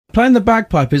Playing the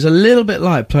bagpipe is a little bit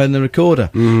like playing the recorder,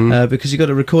 because you've got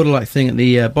a recorder-like thing at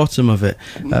the bottom of it,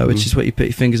 which is what you put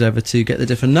your fingers over to get the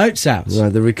different notes out.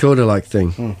 Right, the recorder-like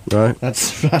thing, right?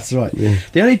 That's right. Yeah.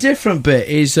 The only different bit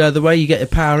is the way you get the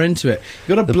power into it.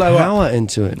 You've got to blow power up.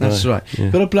 into it. That's right. Yeah.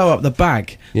 You've got to blow up the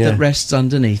bag that rests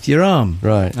underneath your arm.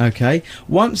 Right. Okay.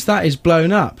 Once that is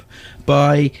blown up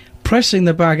by pressing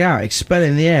the bag out,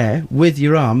 expelling the air with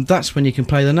your arm, that's when you can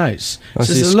play the notes. Oh,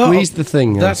 so you squeeze the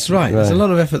thing. That's right. There's a lot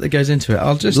of effort that goes into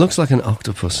it. It looks like an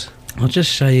octopus. I'll just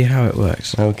show you how it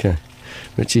works. Okay.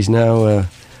 Richie's now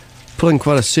pulling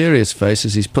quite a serious face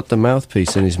as he's put the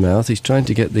mouthpiece in his mouth. He's trying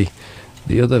to get the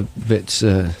other bits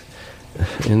in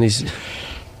his...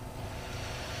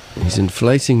 He's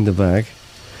inflating the bag.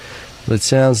 Well, it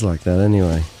sounds like that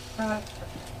anyway.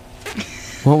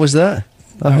 What was that?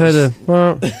 I heard a...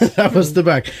 That was the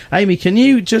bag. Amy, can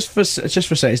you, just for a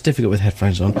second, it's difficult with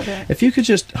headphones on, if you could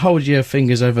just hold your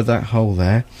fingers over that hole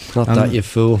there. Not that, you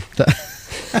fool.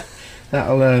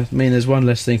 That'll mean there's one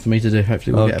less thing for me to do.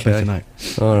 Hopefully we'll get a better note.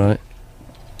 All right.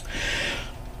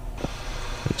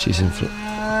 Richie's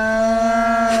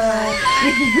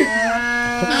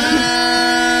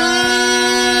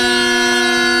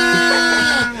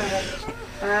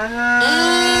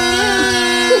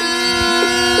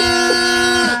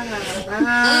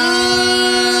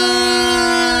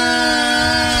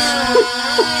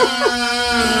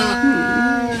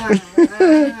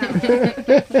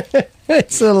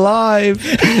It's alive.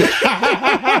 Gray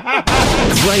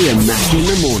and Mack in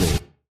the morning.